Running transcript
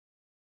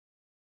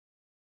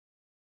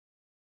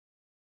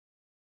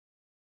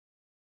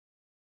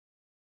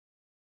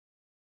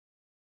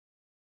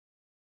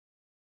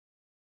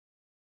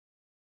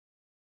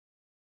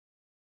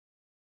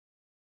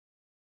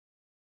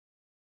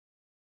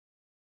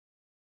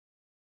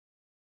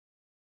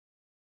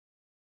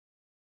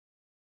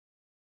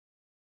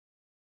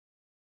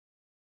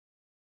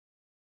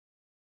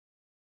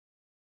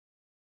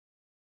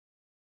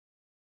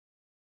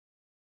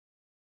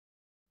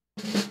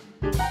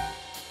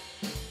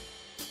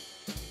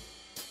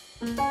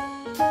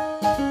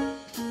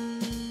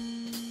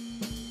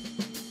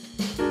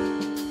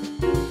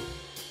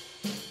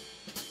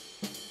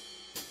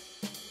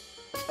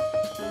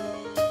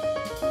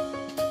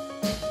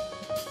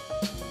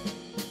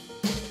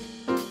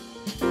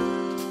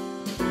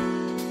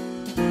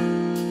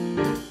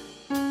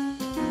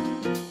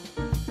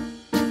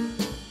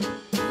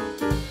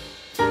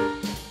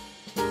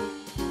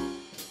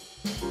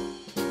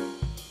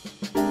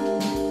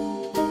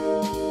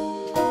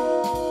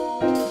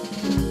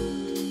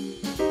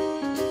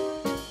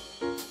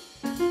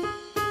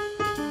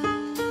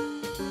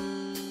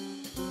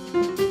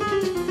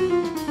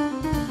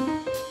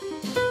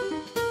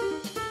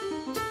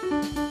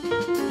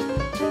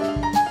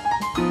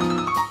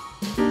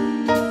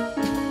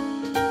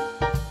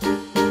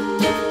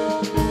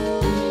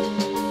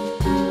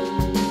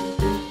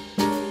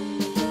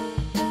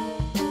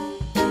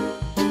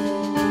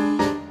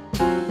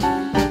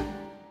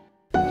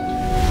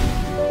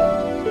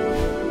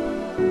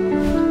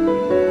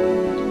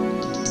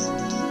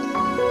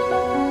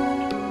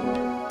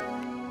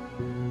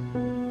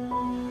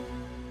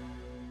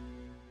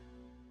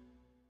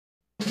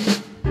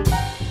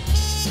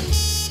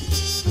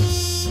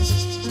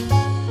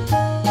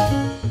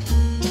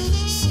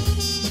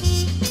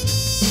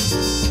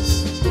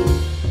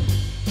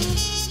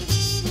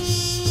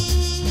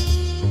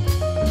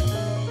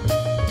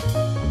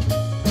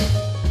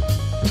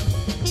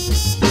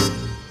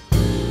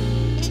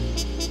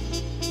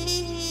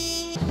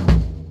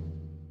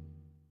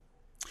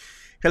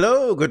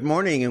Hello, good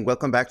morning, and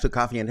welcome back to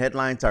Coffee and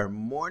Headlines, our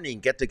morning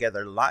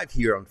get-together live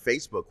here on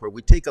Facebook, where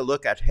we take a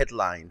look at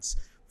headlines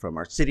from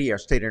our city, our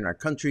state, and our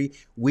country.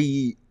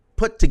 We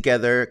put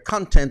together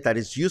content that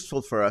is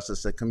useful for us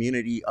as a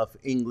community of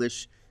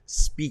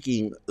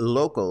English-speaking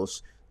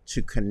locals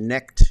to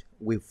connect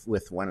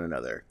with one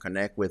another,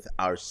 connect with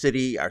our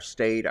city, our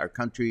state, our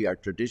country, our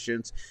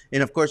traditions.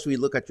 And of course, we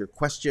look at your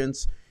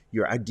questions,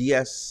 your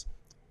ideas,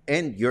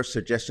 and your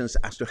suggestions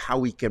as to how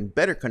we can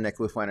better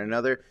connect with one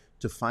another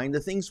to find the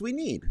things we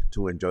need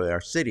to enjoy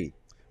our city,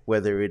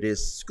 whether it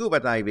is scuba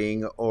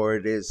diving or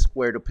it is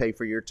where to pay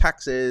for your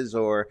taxes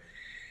or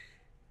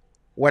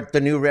what the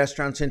new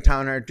restaurants in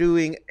town are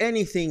doing,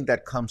 anything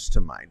that comes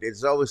to mind.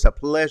 It's always a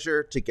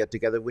pleasure to get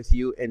together with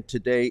you. And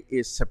today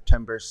is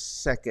September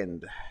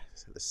 2nd,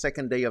 the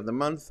second day of the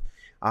month.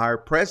 Our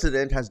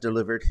president has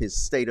delivered his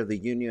State of the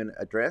Union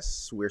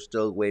address. We're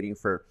still waiting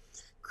for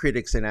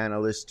critics and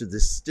analysts to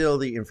distill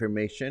the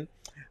information.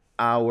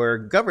 Our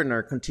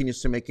governor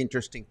continues to make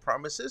interesting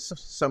promises,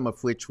 some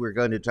of which we're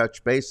going to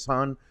touch base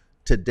on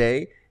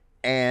today.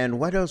 And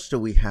what else do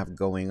we have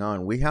going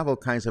on? We have all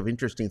kinds of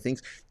interesting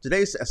things.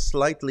 Today's a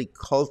slightly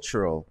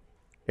cultural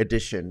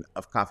edition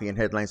of Coffee and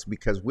Headlines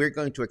because we're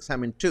going to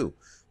examine two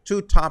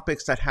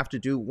topics that have to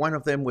do, one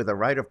of them with a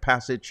rite of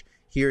passage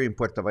here in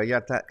Puerto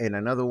Vallarta, and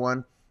another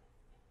one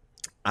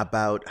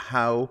about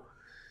how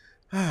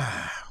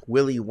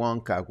Willy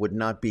Wonka would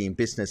not be in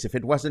business if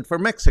it wasn't for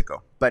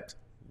Mexico. But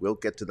we'll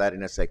get to that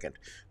in a second.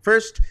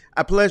 First,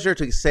 a pleasure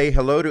to say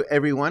hello to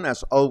everyone.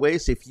 As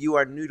always, if you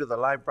are new to the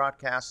live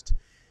broadcast,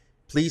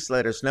 please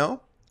let us know.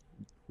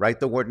 Write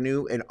the word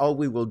new, and all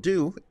we will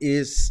do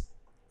is,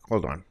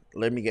 hold on,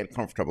 let me get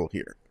comfortable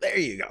here. There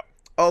you go.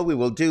 All we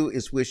will do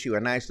is wish you a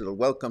nice little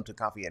welcome to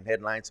Coffee and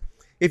Headlines.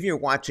 If you're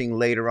watching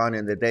later on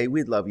in the day,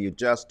 we'd love you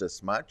just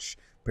as much,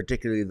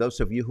 particularly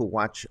those of you who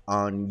watch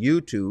on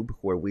YouTube,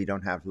 where we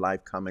don't have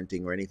live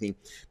commenting or anything.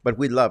 But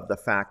we love the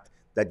fact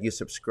that you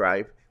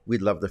subscribe. We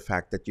love the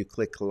fact that you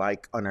click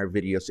like on our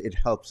videos. It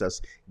helps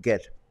us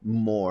get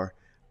more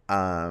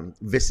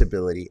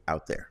visibility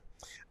out there.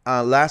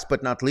 Last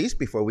but not least,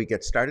 before we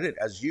get started,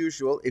 as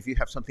usual, if you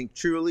have something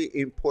truly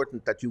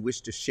important that you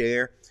wish to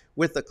share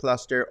with the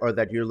cluster or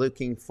that you're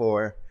looking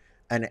for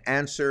an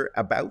answer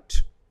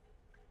about,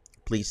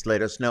 please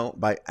let us know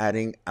by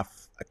adding a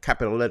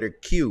capital letter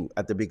Q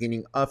at the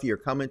beginning of your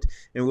comment,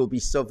 and we'll be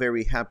so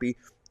very happy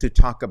to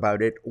talk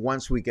about it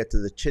once we get to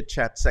the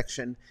chit-chat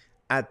section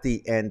at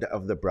the end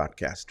of the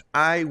broadcast.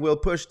 I will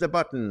push the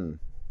button.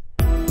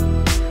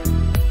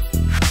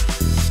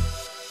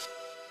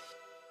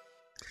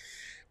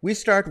 We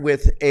start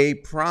with a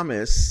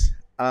promise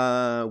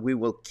we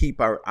will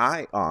keep our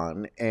eye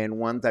on, and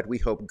one that we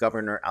hope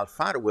Governor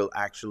Alfaro will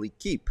actually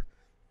keep.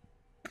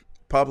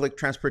 Public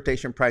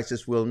transportation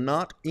prices will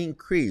not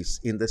increase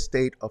in the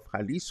state of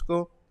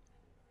Jalisco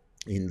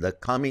in the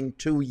coming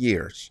 2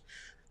 years,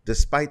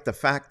 despite the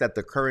fact that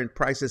the current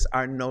prices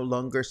are no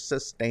longer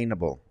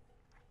sustainable.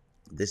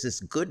 This is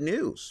good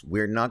news.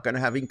 We're not going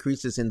to have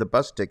increases in the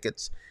bus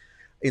tickets,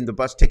 in the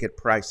bus ticket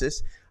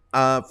prices.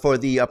 For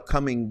the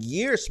upcoming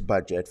year's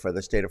budget for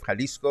the state of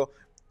Jalisco,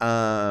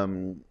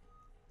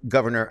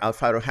 Governor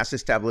Alfaro has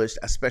established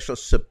a special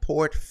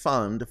support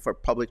fund for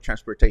public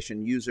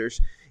transportation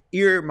users,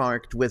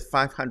 earmarked with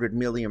 500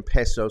 million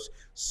pesos,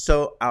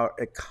 so our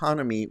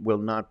economy will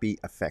not be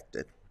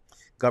affected.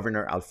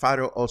 Governor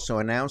Alfaro also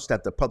announced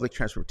that the public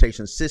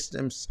transportation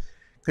systems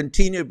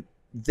continue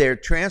their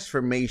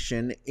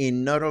transformation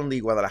in not only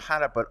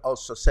Guadalajara, but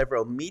also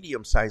several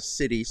medium-sized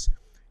cities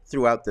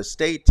throughout the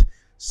state,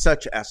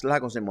 such as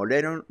Lagos de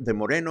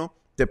Moreno,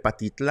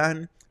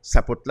 Tepatitlán,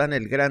 Zapotlán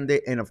el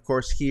Grande, and of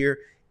course here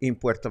in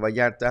Puerto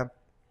Vallarta,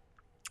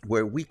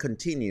 where we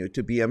continue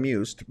to be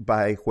amused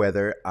by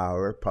whether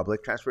our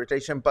public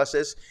transportation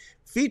buses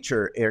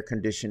feature air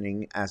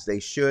conditioning as they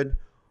should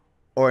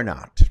or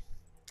not.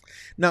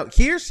 Now,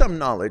 here's some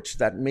knowledge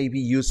that may be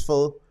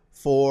useful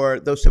for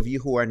those of you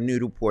who are new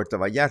to Puerto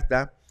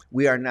Vallarta.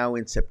 We are now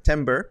in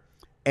September,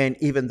 and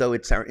even though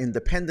it's our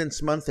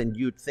Independence Month and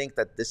you'd think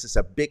that this is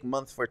a big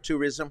month for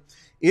tourism,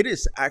 it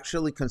is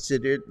actually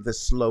considered the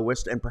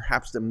slowest and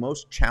perhaps the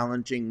most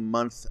challenging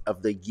month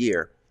of the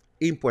year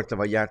in Puerto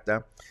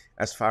Vallarta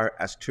as far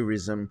as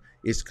tourism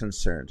is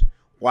concerned.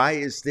 Why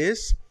is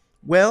this?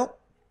 Well,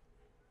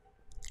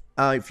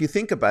 if you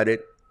think about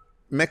it,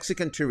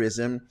 Mexican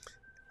tourism,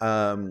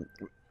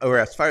 or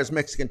as far as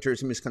Mexican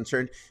tourism is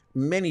concerned,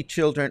 many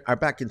children are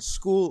back in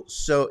school,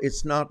 so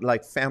it's not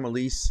like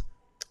families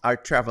are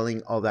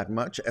traveling all that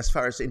much. As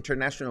far as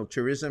international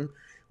tourism,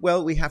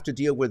 well, we have to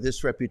deal with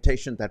this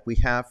reputation that we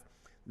have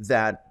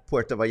that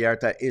Puerto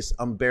Vallarta is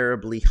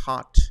unbearably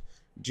hot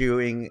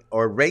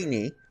or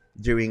rainy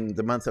during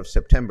the month of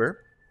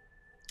September.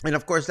 And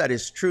of course, that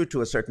is true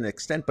to a certain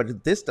extent,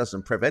 but this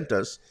doesn't prevent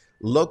us,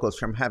 locals,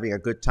 from having a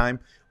good time.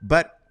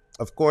 But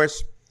of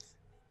course,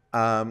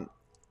 Puerto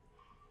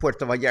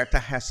Vallarta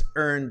has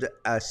earned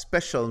a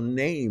special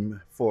name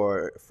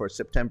for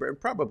September, and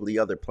probably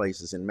other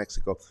places in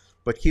Mexico.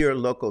 But here,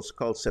 locals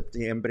call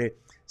Septiembre,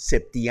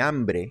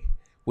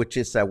 which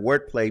is a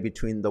wordplay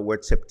between the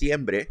word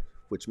septiembre,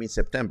 which means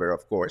September,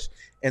 of course,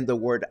 and the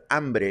word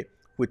hambre,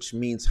 which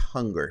means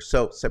hunger.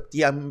 So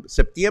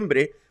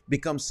Septiembre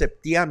becomes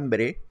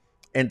Septiembre,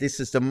 and this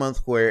is the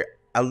month where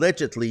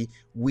allegedly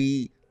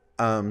we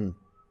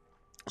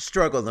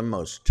struggle the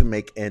most to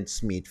make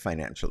ends meet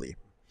financially.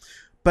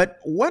 But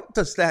what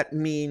does that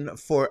mean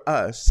for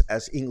us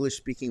as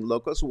English-speaking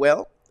locals?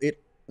 Well,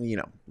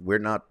 we're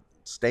not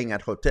staying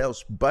at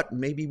hotels, but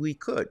maybe we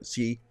could.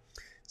 See,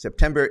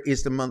 September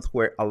is the month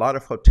where a lot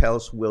of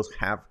hotels will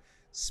have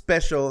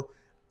special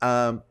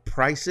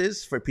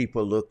prices for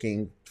people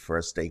looking for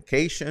a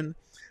staycation.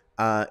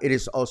 It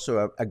is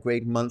also a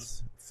great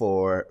month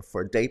for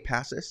day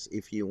passes.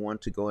 If you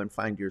want to go and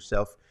find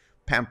yourself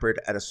pampered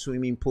at a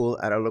swimming pool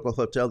at a local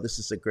hotel, this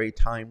is a great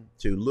time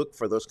to look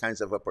for those kinds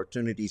of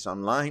opportunities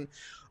online.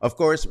 Of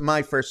course,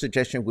 my first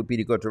suggestion would be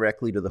to go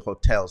directly to the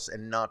hotels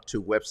and not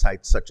to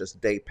websites such as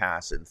Day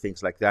Pass and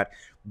things like that,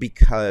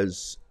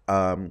 because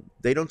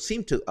they don't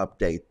seem to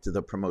update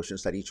the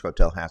promotions that each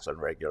hotel has on a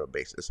regular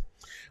basis.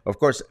 Of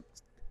course,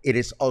 it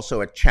is also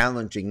a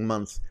challenging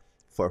month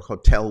for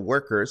hotel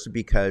workers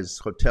because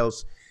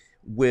hotels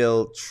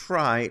will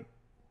try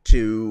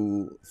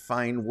to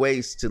find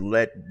ways to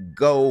let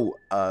go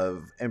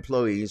of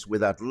employees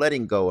without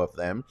letting go of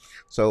them.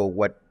 So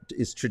what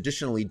is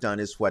traditionally done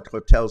is what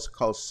hotels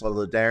call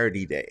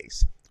solidarity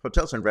days.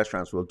 Hotels and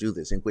restaurants will do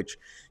this, in which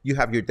you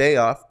have your day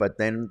off, but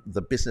then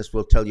the business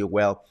will tell you,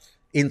 well,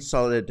 in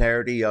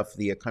solidarity of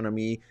the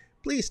economy,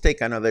 please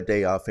take another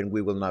day off and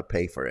we will not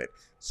pay for it.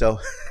 So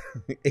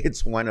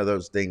it's one of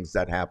those things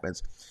that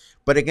happens.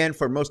 But again,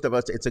 for most of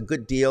us, it's a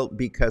good deal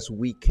because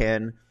we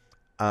can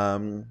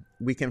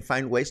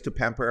find ways to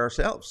pamper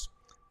ourselves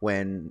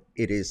when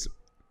it is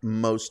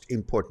most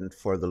important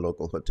for the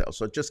local hotel.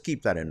 So just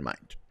keep that in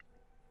mind.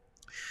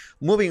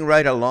 Moving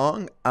right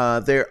along,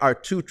 there are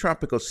two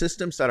tropical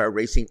systems that are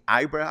raising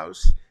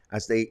eyebrows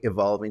as they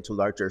evolve into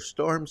larger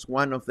storms.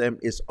 One of them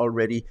is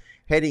already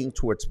heading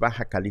towards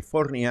Baja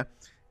California,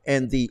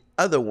 and the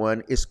other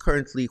one is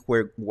currently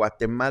where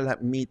Guatemala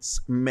meets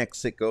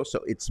Mexico.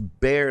 So it's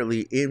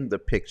barely in the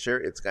picture.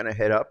 It's going to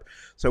head up.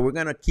 So we're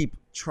going to keep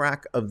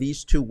track of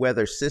these two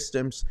weather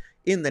systems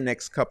in the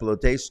next couple of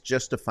days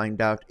just to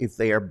find out if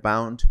they are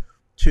bound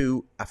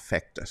to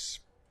affect us.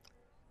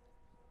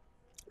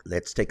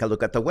 Let's take a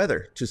look at the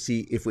weather to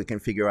see if we can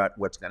figure out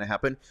what's going to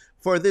happen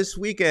for this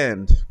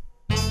weekend.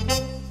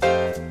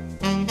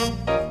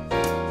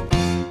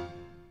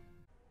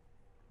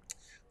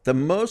 The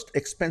most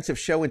expensive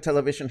show in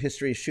television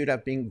history should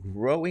have been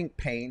Growing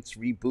Pains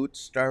reboot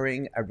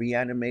starring a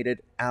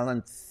reanimated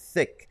Alan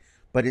Thicke,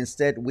 but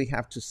instead we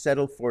have to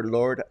settle for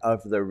Lord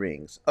of the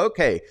Rings.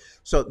 Okay,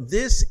 so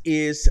this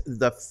is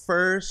the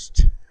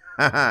first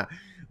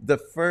the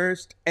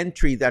first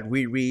entry that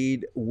we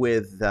read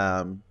with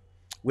our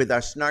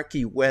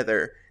snarky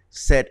weather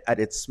set at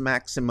its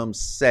maximum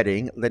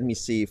setting. Let me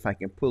see if I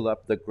can pull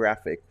up the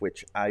graphic,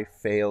 which I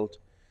failed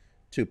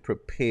to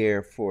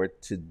prepare for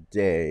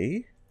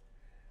today.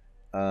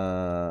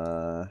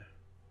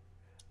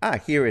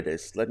 Here it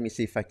is. Let me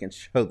see if I can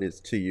show this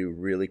to you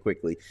really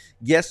quickly.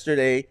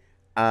 Yesterday,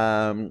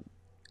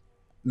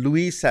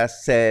 Luisa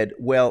said,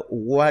 well,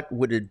 what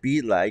would it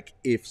be like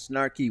if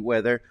snarky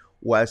weather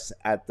was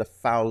at the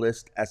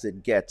foulest as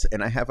it gets?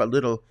 And I have a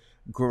little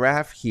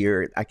graph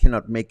here. I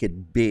cannot make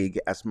it big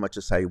as much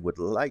as I would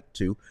like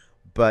to,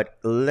 but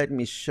let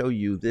me show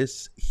you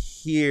this.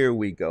 Here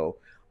we go.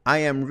 I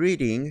am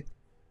reading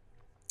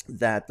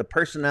that the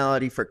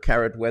personality for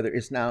Carrot Weather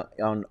is now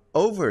on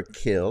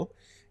overkill,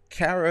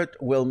 Carrot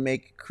will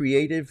make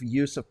creative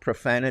use of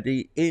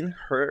profanity in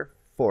her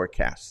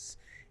forecasts.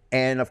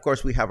 And of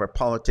course, we have our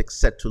politics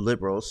set to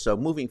liberals. So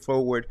moving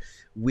forward,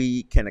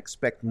 we can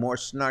expect more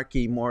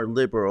snarky, more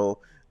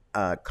liberal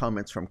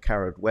comments from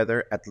Carrot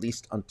Weather, at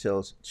least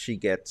until she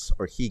gets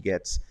or he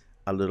gets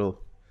a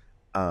little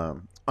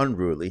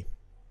unruly.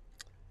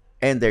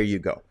 And there you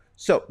go.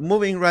 So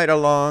moving right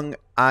along,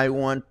 I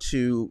want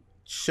to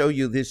show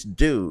you this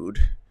dude.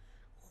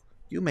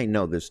 You may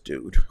know this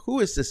dude. Who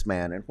is this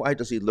man and why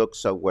does he look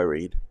so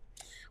worried?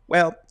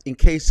 Well, in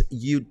case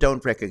you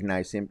don't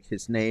recognize him,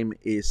 his name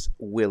is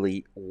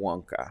Willy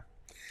Wonka.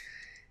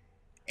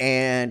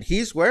 And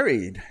he's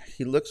worried.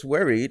 He looks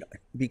worried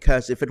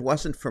because if it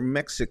wasn't for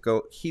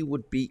Mexico, he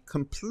would be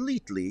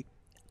completely,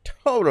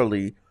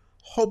 totally,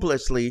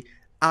 hopelessly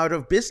out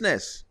of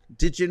business.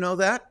 Did you know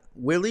that?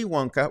 Willy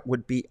Wonka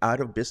would be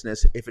out of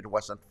business if it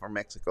wasn't for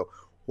Mexico.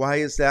 Why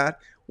is that?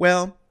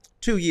 Well,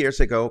 2 years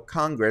ago,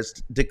 Congress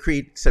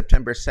decreed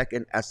September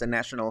 2nd as the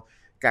National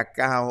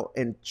Cacao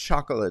and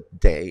Chocolate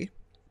Day.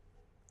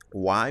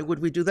 Why would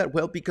we do that?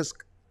 Well, because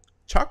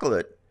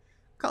chocolate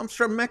comes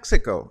from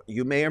Mexico.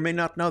 You may or may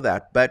not know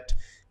that, but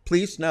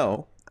please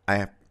know, I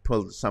have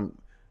pulled some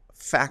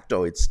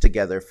factoids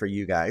together for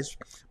you guys.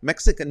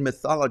 Mexican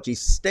mythology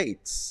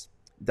states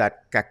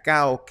that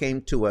cacao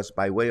came to us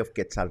by way of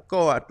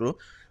Quetzalcoatl,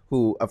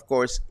 who, of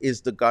course,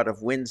 is the god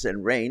of winds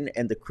and rain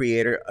and the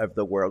creator of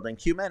the world and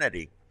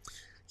humanity.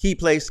 He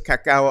placed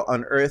cacao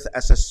on earth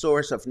as a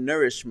source of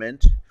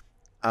nourishment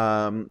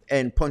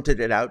and pointed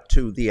it out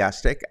to the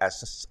Aztec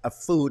as a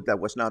food that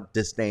was not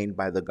disdained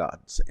by the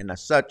gods. And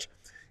as such,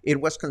 it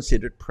was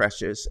considered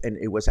precious, and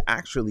it was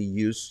actually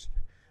used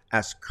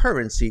as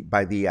currency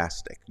by the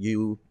Aztec.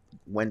 You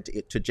went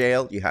to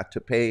jail, you had to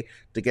pay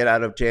to get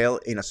out of jail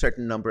in a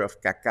certain number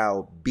of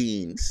cacao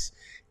beans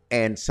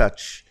and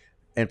such,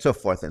 and so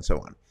forth and so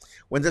on.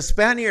 When the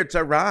Spaniards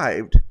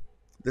arrived,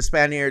 the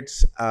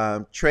Spaniards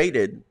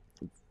traded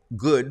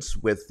goods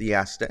with the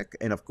Aztec,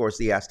 and of course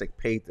the Aztec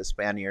paid the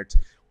Spaniards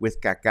with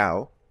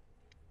cacao,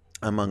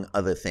 among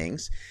other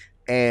things.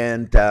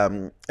 And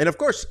of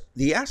course,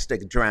 the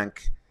Aztec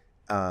drank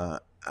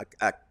a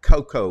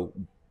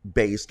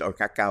cocoa-based or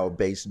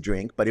cacao-based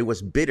drink, but it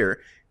was bitter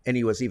and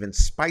it was even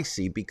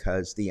spicy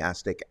because the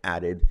Aztec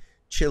added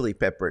chili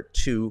pepper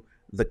to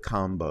the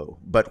combo.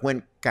 But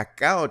when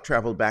cacao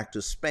traveled back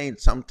to Spain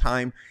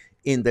sometime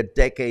in the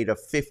decade of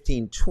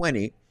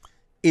 1520,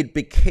 it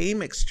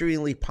became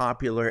extremely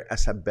popular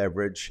as a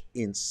beverage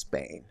in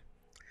Spain.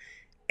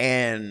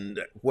 And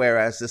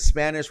whereas the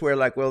Spanish were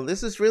like, well,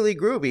 this is really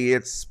groovy,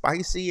 it's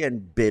spicy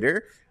and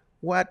bitter,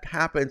 what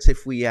happens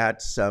if we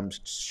add some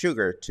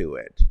sugar to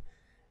it?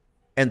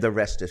 And the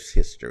rest is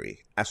history.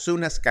 As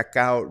soon as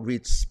cacao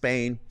reached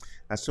Spain,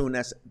 as soon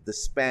as the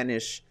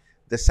Spanish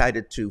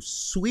decided to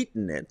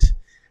sweeten it,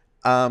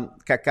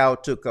 cacao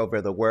took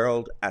over the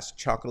world as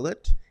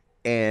chocolate,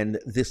 and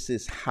this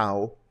is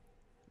how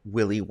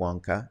Willy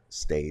Wonka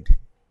stayed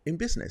in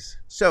business.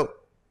 So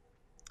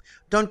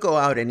don't go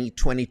out and eat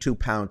 22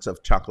 pounds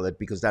of chocolate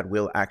because that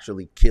will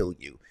actually kill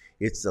you.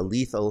 It's a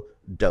lethal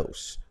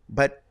dose.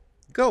 But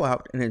go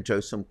out and enjoy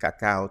some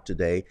cacao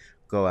today.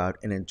 Go out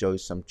and enjoy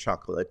some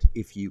chocolate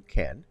if you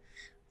can,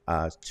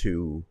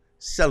 to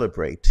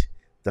celebrate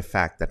the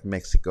fact that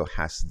Mexico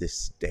has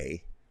this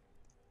day.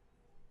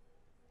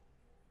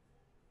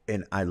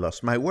 And I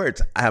lost my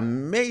words.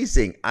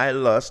 Amazing. I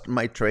lost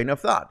my train of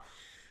thought.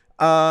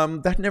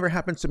 That never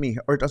happens to me,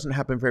 or doesn't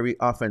happen very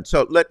often.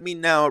 So let me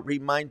now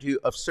remind you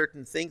of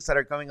certain things that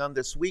are going on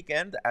this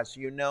weekend. As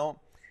you know,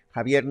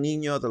 Javier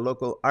Niño, the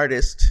local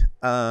artist,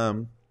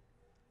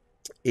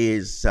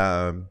 is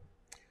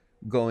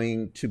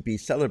going to be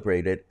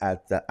celebrated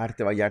at the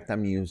Puerto Vallarta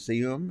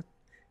Museum.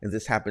 And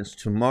this happens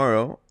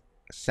tomorrow,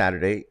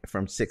 Saturday,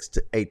 from 6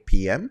 to 8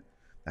 p.m.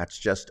 That's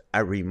just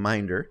a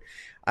reminder.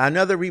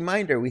 Another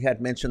reminder, we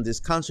had mentioned this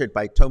concert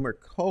by Tomer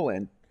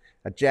Cohen,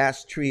 a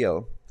jazz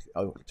trio.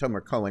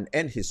 Tomer Cohen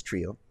and his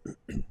trio.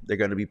 They're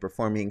going to be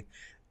performing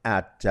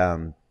at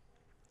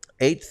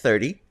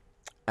 8:30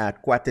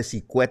 at Cuates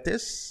y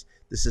Cuetes.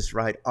 This is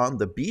right on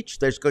the beach.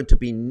 There's going to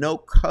be no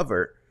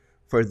cover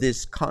for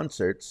this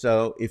concert.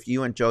 So if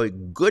you enjoy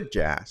good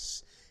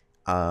jazz,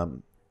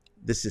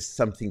 this is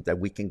something that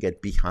we can get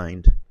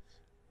behind.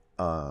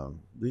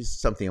 This is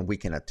something we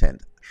can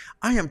attend.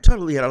 I am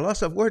totally at a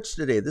loss of words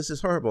today. This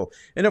is horrible.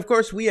 And of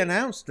course, we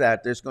announced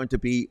that there's going to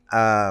be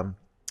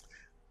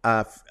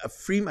a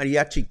free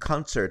mariachi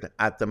concert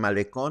at the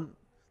Malecon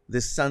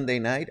this Sunday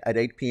night at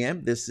 8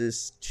 p.m. This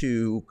is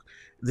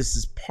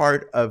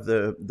part of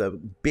the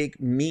big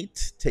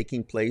meet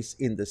taking place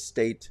in the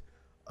state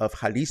of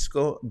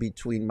Jalisco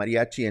between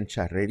mariachi and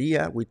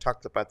charreria. We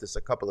talked about this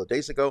a couple of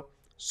days ago.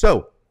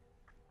 So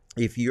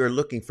if you're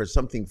looking for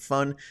something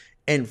fun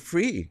and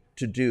free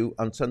to do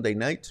on Sunday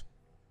night,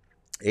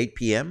 8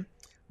 p.m.,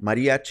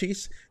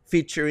 mariachis,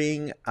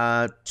 featuring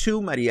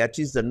two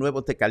mariachis, the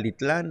Nuevo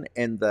Tecalitlan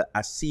and the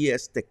Así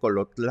es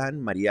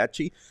Tecolotlan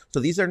mariachi. So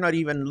these are not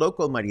even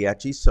local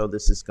mariachis, so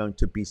this is going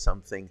to be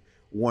something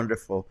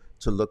wonderful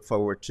to look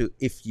forward to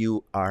if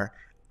you are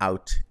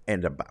out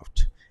and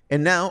about.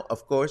 And now,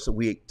 of course,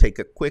 we take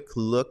a quick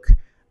look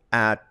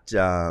at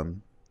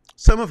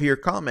some of your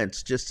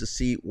comments just to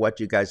see what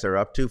you guys are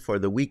up to for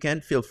the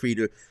weekend. Feel free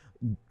to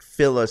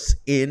fill us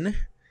in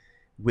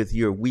with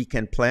your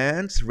weekend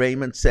plans.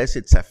 Raymond says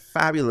it's a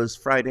fabulous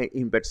Friday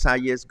in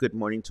Versalles. Good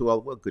morning to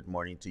all. Well, good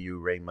morning to you,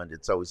 Raymond.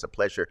 It's always a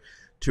pleasure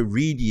to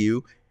read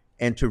you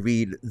and to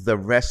read the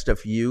rest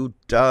of you.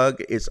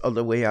 Doug is all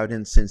the way out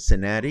in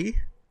Cincinnati.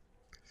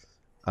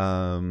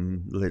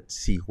 Let's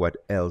see what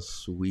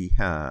else we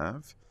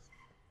have.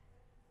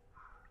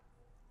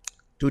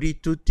 Tutti,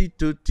 tutti,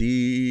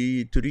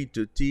 tutti, tutti,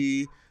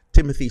 tutti.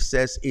 Timothy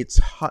says it's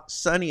hot,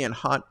 sunny and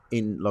hot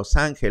in Los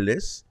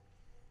Angeles.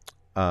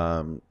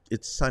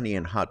 It's sunny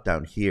and hot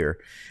down here.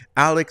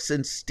 Alex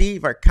and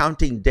Steve are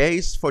counting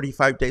days,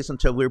 45 days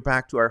until we're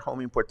back to our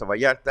home in Puerto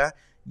Vallarta.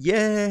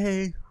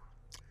 Yay!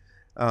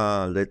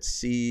 Let's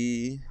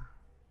see.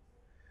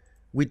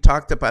 We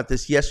talked about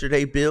this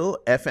yesterday, Bill.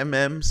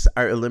 FMMs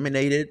are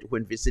eliminated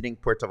when visiting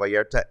Puerto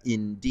Vallarta.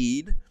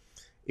 Indeed.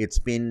 It's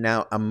been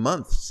now a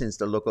month since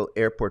the local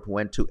airport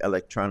went to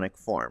electronic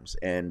forms.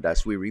 And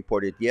as we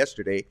reported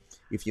yesterday,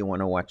 if you want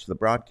to watch the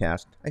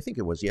broadcast, I think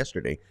it was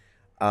yesterday,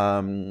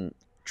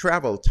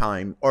 travel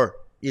time or,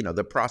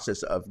 the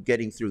process of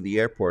getting through the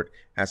airport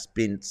has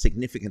been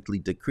significantly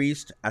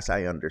decreased, as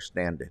I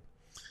understand it.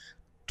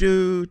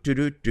 Do, do,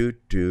 do, do,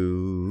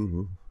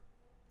 do.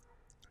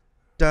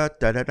 Da,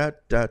 da, da, da,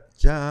 da,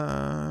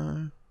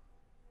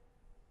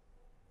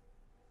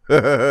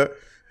 da.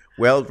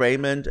 Well,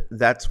 Raymond,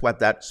 that's what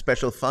that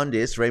special fund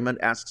is. Raymond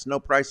asks, no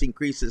price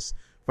increases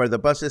for the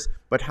buses,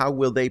 but how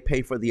will they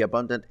pay for the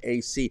abundant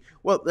AC?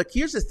 Well, look,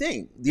 here's the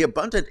thing. The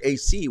abundant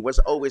AC was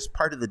always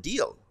part of the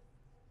deal.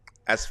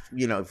 As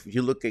if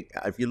you look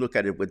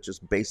at it with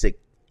just basic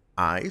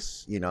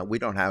eyes, we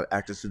don't have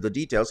access to the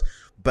details,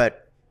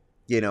 but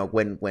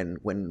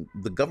when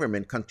the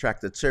government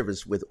contracted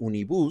service with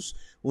Unibus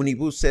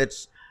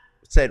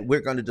said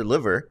we're going to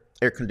deliver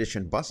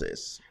air-conditioned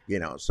buses,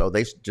 so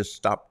they just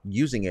stopped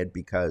using it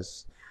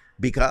because.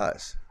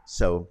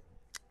 So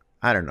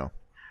I don't know.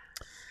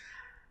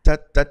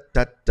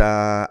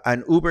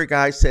 An Uber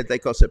guy said they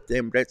call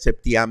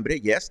septiembre.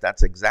 Yes,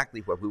 that's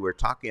exactly what we were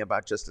talking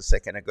about just a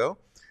second ago.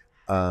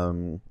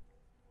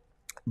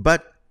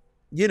 But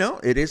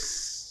it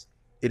is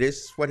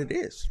what it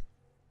is.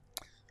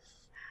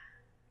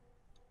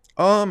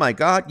 Oh my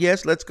God,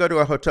 yes, let's go to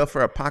a hotel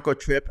for a Paco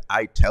trip.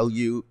 I tell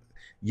you,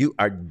 you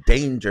are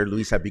danger,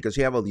 Luisa, because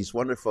you have all these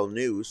wonderful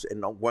news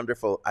and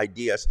wonderful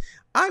ideas.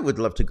 I would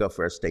love to go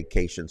for a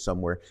staycation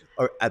somewhere,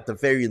 or at the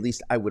very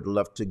least, I would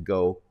love to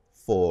go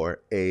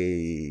for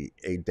a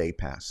day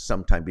pass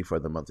sometime before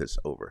the month is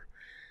over.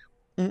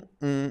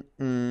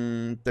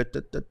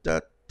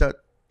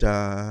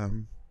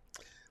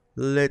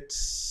 Let's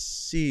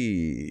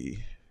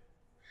see.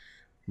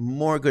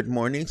 More good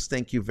mornings.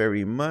 Thank you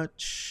very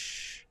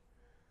much.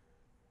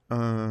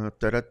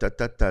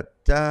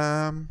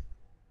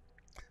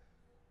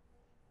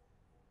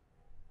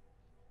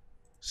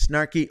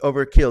 Snarky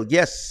overkill.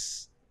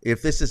 Yes.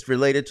 If this is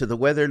related to the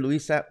weather,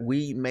 Luisa,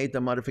 we made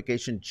the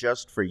modification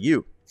just for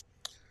you.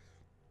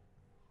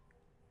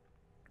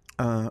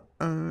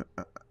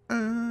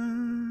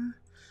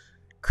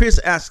 Chris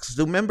asks,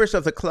 do members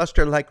of the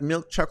cluster like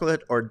milk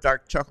chocolate or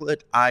dark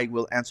chocolate? I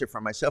will answer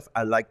for myself.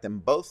 I like them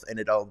both, and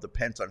it all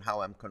depends on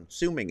how I'm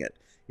consuming it.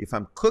 If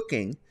I'm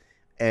cooking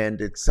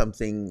and it's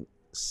something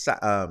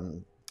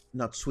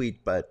not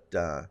sweet, but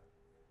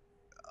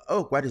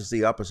what is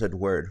the opposite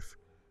word?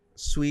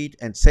 Sweet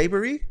and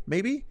savory,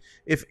 maybe.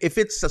 If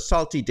it's a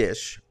salty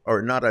dish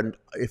or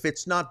if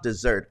it's not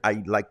dessert,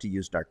 I like to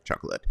use dark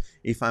chocolate.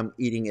 If I'm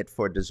eating it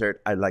for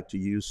dessert, I like to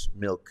use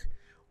milk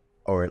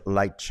or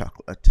light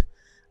chocolate.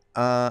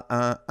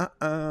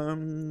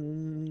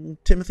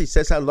 Timothy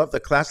says, I love the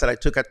class that I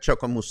took at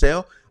Choco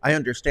Museo. I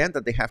understand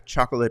that they have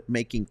chocolate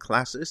making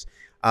classes.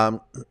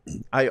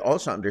 I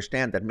also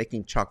understand that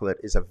making chocolate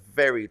is a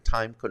very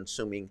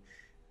time-consuming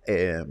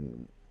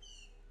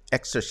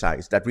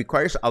exercise that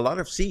requires a lot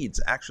of seeds.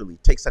 Actually,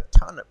 it takes a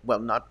ton of, well,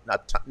 not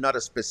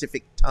a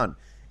specific ton.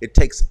 It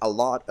takes a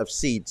lot of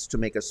seeds to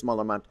make a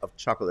small amount of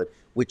chocolate,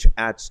 which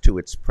adds to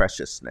its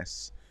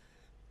preciousness.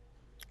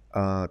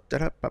 Enjoy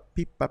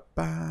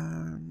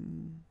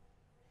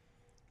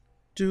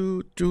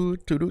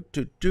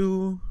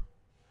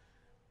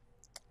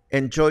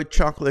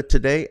chocolate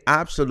today?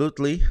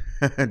 Absolutely.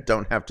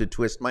 Don't have to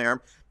twist my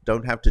arm.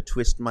 Don't have to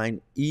twist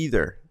mine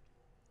either.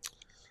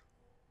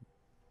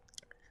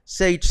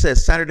 Sage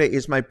says, Saturday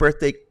is my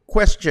birthday.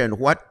 Question,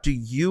 what do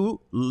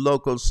you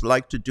locals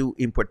like to do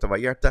in Puerto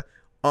Vallarta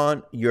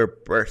on your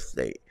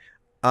birthday?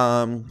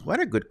 What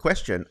a good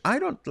question. I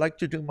don't like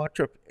to do much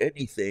of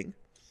anything.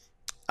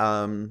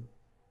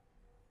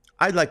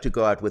 I'd like to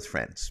go out with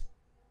friends.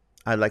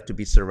 I like to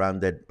be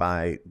surrounded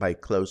by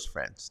close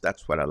friends.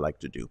 That's what I like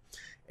to do.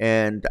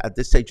 And at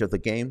this stage of the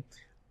game,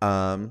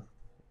 I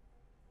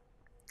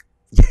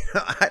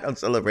don't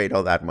celebrate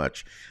all that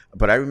much.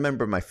 But I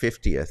remember my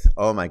 50th.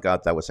 Oh my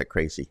God, that was a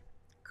crazy,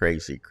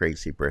 crazy,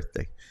 crazy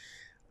birthday.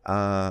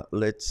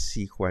 Let's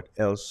see what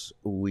else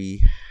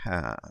we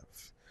have.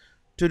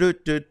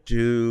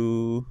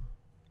 Do.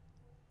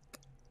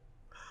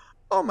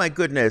 Oh my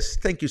goodness.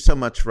 Thank you so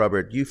much,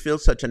 Robert. You fill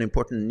such an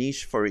important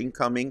niche for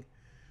informing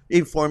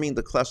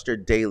the cluster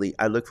daily.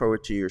 I look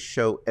forward to your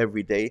show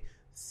every day.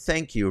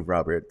 Thank you,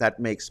 Robert. That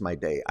makes my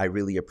day. I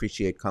really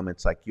appreciate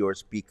comments like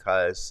yours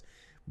because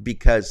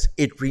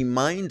it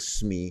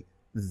reminds me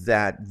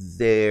that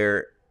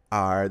there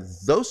are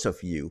those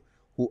of you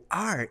who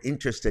are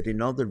interested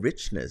in all the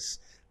richness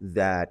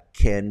that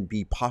can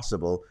be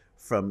possible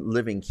from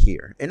living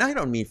here. And I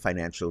don't mean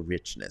financial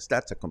richness,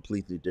 that's a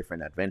completely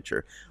different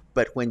adventure.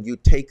 But when you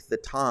take the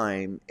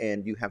time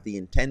and you have the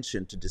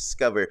intention to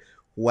discover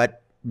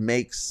what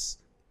makes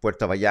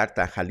Puerto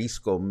Vallarta,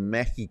 Jalisco,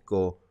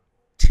 Mexico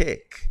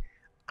tick,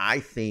 I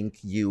think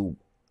you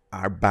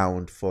are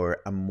bound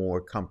for a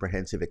more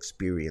comprehensive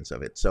experience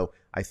of it. So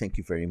I thank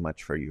you very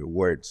much for your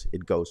words.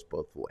 It goes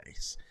both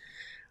ways.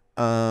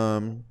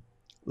 Um,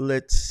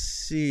 let's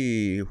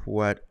see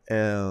what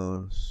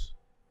else.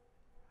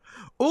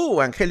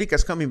 Oh,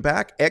 Angelica's coming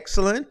back.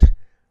 Excellent.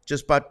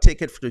 Just bought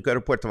ticket to go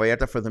to Puerto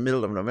Vallarta for the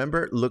middle of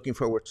November. Looking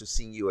forward to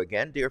seeing you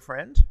again, dear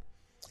friend.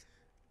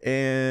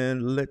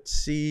 And let's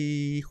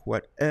see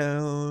what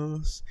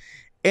else.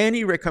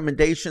 Any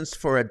recommendations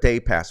for a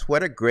day pass?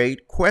 What a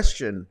great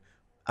question,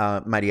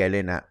 Maria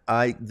Elena.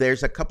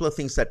 There's a couple of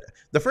things that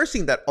the first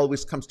thing that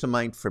always comes to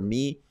mind for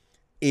me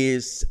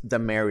is the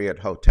Marriott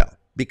Hotel,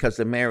 because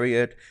the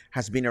Marriott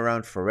has been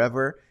around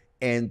forever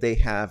and they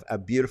have a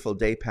beautiful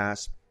day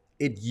pass.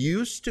 It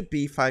used to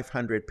be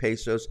 500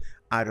 pesos,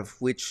 out of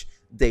which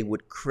they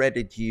would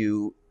credit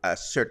you a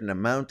certain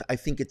amount. I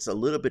think it's a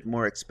little bit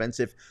more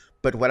expensive,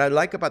 but what I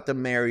like about the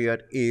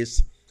Marriott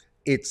is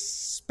it's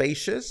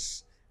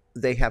spacious.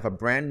 They have a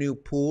brand new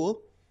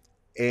pool,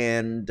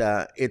 and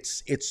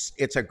it's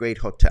a great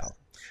hotel.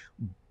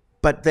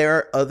 But there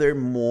are other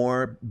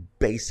more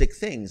basic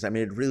things. I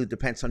mean, it really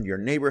depends on your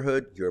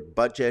neighborhood, your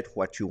budget,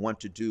 what you want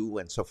to do,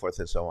 and so forth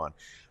and so on.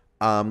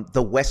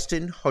 The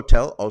Westin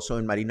Hotel, also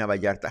in Marina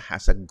Vallarta,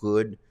 has a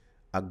good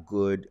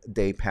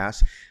day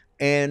pass.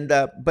 And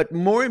but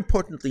more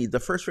importantly, the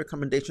first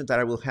recommendation that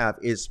I will have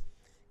is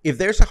if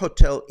there's a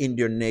hotel in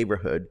your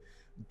neighborhood,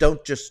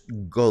 don't just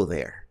go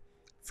there.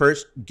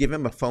 First, give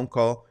them a phone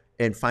call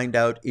and find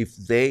out if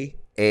they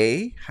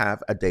A,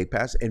 have a day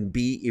pass, and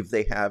B, if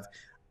they have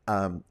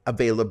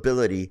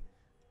availability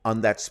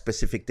on that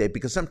specific day,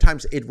 because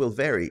sometimes it will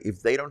vary.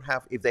 If they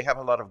have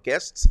a lot of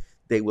guests,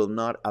 they will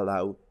not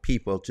allow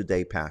people to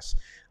day pass.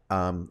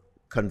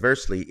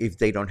 Conversely, if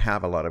they don't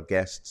have a lot of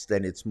guests,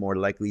 then it's more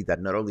likely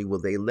that not only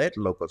will they let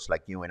locals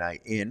like you and I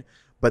in,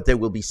 but there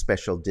will be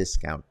special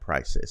discount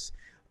prices.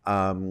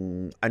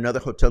 Another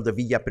hotel, the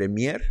Villa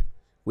Premier,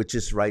 which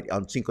is right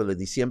on Cinco de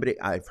Diciembre.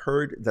 I've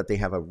heard that they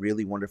have a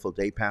really wonderful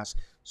day pass.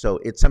 So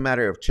it's a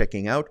matter of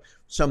checking out.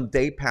 Some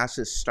day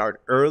passes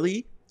start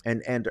early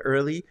and end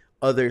early.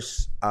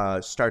 Others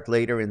start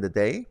later in the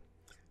day.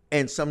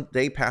 And some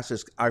day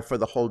passes are for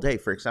the whole day.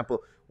 For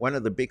example, one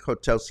of the big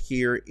hotels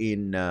here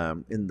in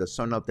the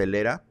Zona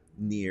Hotelera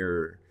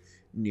near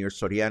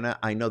Soriana,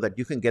 I know that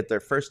you can get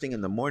there first thing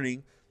in the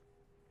morning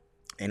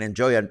and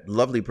enjoy a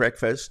lovely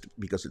breakfast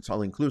because it's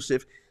all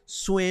inclusive,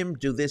 swim,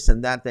 do this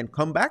and that, then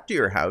come back to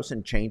your house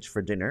and change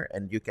for dinner,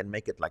 and you can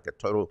make it like a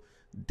total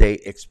day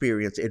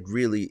experience. It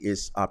really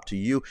is up to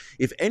you.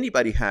 If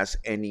anybody has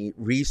any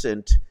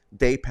recent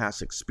day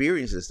pass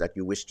experiences that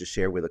you wish to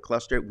share with the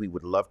cluster, we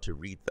would love to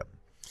read them.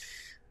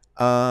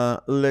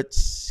 Let's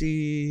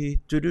see.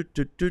 Thank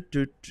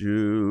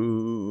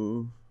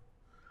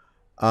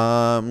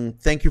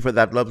you for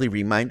that lovely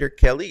reminder,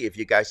 Kelly. If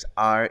you guys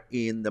are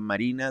in the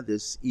Marina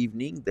this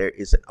evening, there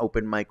is an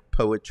open mic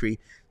poetry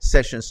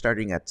session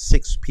starting at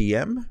 6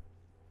 p.m.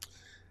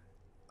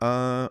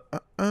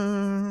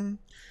 When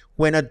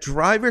a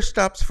driver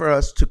stops for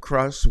us to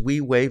cross,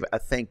 we wave a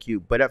thank you,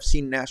 but I've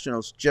seen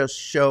nationals just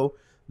show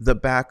the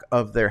back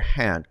of their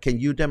hand. Can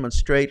you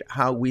demonstrate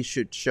how we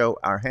should show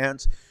our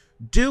hands?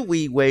 Do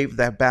we wave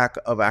the back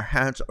of our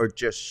hands or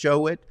just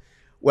show it?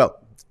 Well,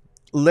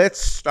 let's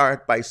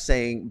start by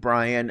saying,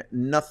 Brian,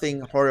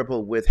 nothing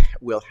horrible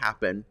will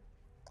happen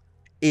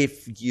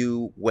if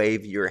you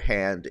wave your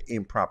hand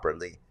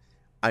improperly.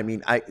 I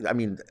mean,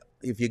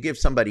 if you give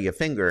somebody a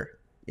finger,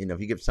 if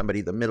you give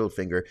somebody the middle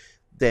finger,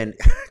 then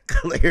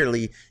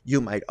clearly you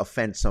might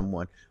offend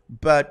someone.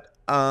 But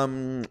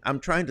I'm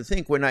trying to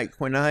think when I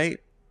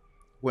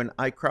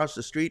cross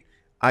the street,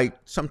 I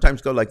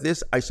sometimes go like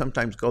this. I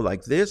sometimes go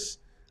like this.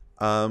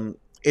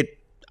 It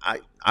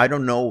I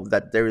don't know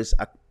that there is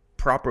a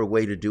proper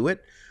way to do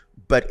it,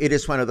 but it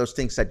is one of those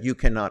things that you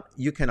cannot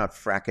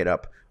frack it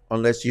up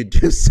unless you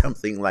do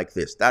something like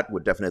this. That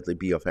would definitely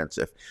be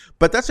offensive.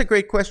 But that's a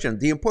great question.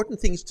 The important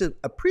thing is to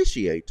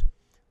appreciate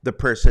the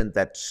person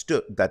that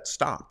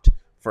stopped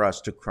for us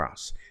to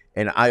cross.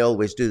 And I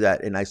always do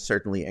that, and I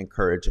certainly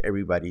encourage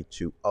everybody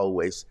to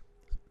always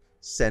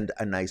send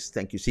a nice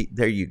thank you. See,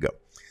 there you go.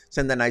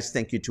 Send a nice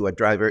thank you to a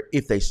driver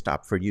if they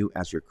stop for you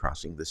as you're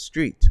crossing the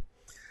street.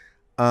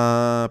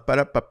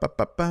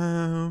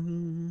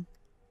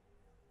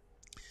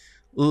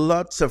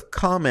 Lots of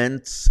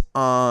comments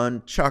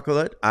on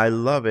chocolate. I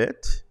love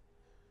it.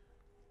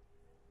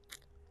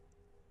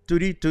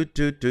 Peggy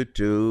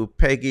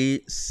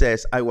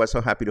says, I was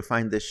so happy to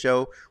find this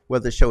show. Well,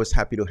 the show is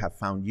happy to have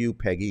found you,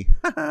 Peggy.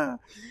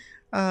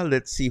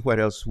 Let's see what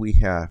else we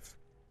have.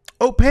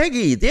 Oh,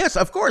 Peggy. Yes,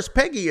 of course.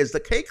 Peggy is the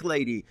cake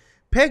lady.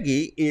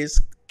 Peggy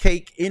is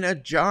cake in a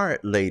jar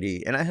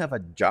lady. And I have a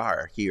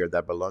jar here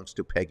that belongs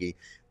to Peggy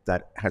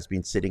that has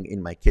been sitting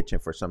in my kitchen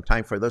for some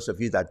time. For those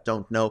of you that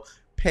don't know,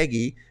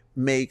 Peggy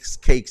makes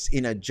cakes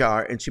in a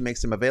jar and she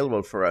makes them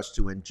available for us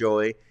to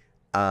enjoy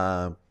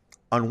on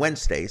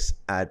Wednesdays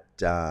at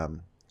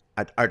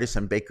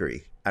Artisan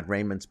Bakery, at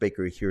Raymond's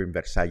Bakery here in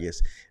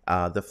Versalles.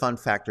 The fun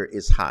factor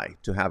is high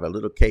to have a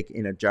little cake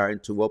in a jar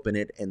and to open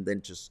it and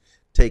then just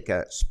take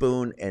a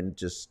spoon and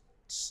just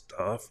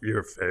stuff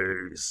your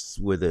face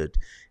with it.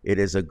 It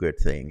is a good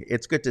thing.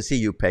 It's good to see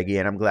you, Peggy,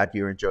 and I'm glad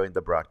you're enjoying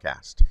the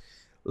broadcast.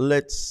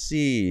 Let's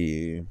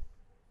see.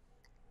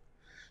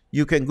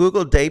 You can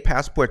Google Day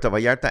Pass Puerto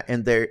Vallarta,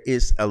 and there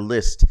is a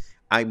list.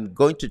 I'm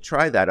going to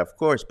try that, of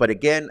course, but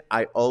again,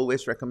 I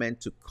always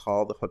recommend to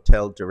call the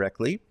hotel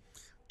directly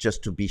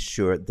just to be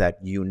sure that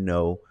you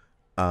know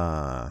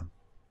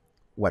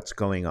what's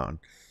going on.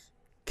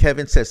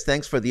 Kevin says,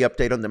 thanks for the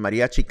update on the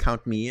mariachi.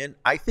 Count me in.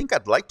 I think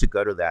I'd like to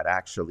go to that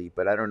actually,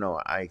 but I don't know.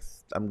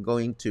 I'm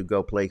going to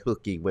go play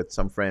hooky with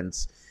some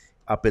friends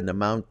up in the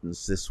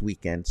mountains this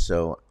weekend,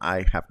 so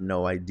I have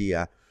no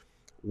idea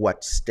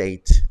what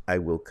state I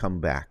will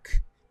come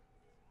back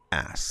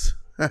as.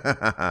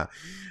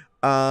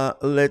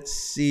 Let's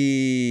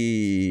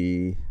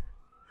see.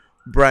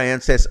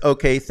 Brian says,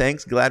 okay,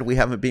 thanks. Glad we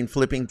haven't been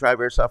flipping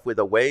drivers off with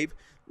a wave.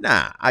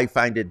 Nah, I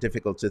find it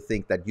difficult to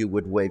think that you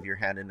would wave your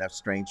hand in a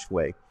strange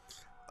way.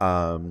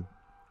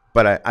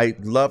 But I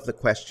love the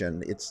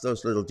question. It's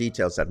those little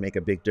details that make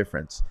a big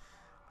difference.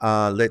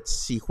 Let's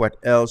see what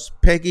else.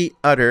 Peggy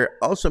Utter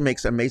also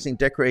makes amazing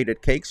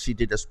decorated cakes. She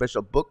did a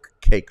special book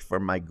cake for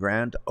my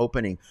grand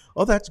opening.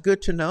 Oh, that's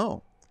good to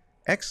know.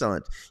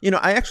 Excellent.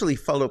 I actually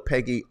follow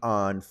Peggy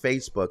on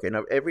Facebook, and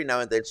every now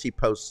and then she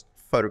posts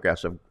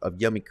photographs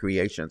of yummy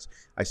creations.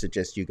 I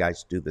suggest you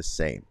guys do the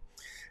same.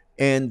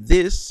 And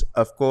this,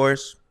 of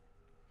course,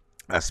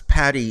 as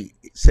Patty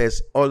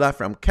says, hola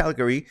from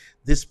Calgary,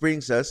 this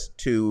brings us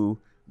to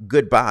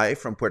goodbye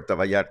from Puerto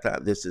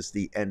Vallarta. This is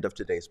the end of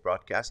today's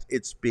broadcast.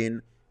 It's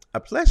been a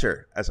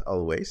pleasure, as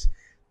always,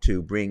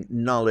 to bring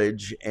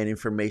knowledge and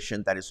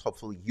information that is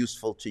hopefully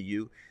useful to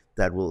you,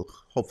 that will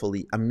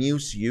hopefully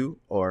amuse you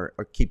or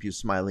keep you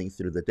smiling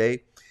through the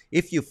day.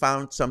 If you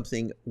found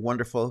something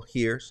wonderful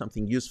here,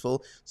 something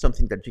useful,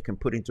 something that you can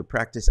put into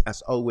practice,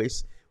 as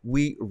always,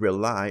 we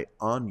rely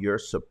on your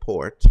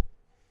support,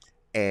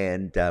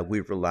 and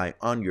we rely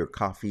on your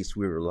coffees.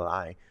 We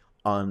rely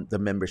on the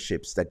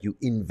memberships that you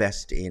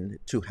invest in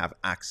to have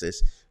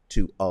access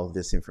to all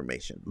this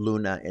information.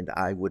 Luna and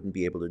I wouldn't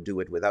be able to do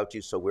it without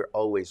you, so we're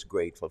always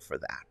grateful for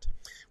that.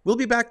 We'll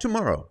be back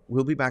tomorrow.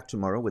 We'll be back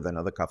tomorrow with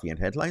another Coffee and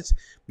Headlines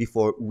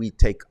before we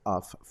take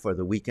off for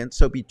the weekend.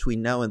 So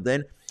between now and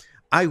then,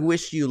 I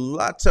wish you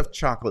lots of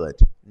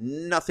chocolate,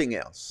 nothing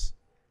else.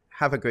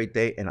 Have a great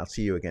day, and I'll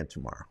see you again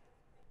tomorrow.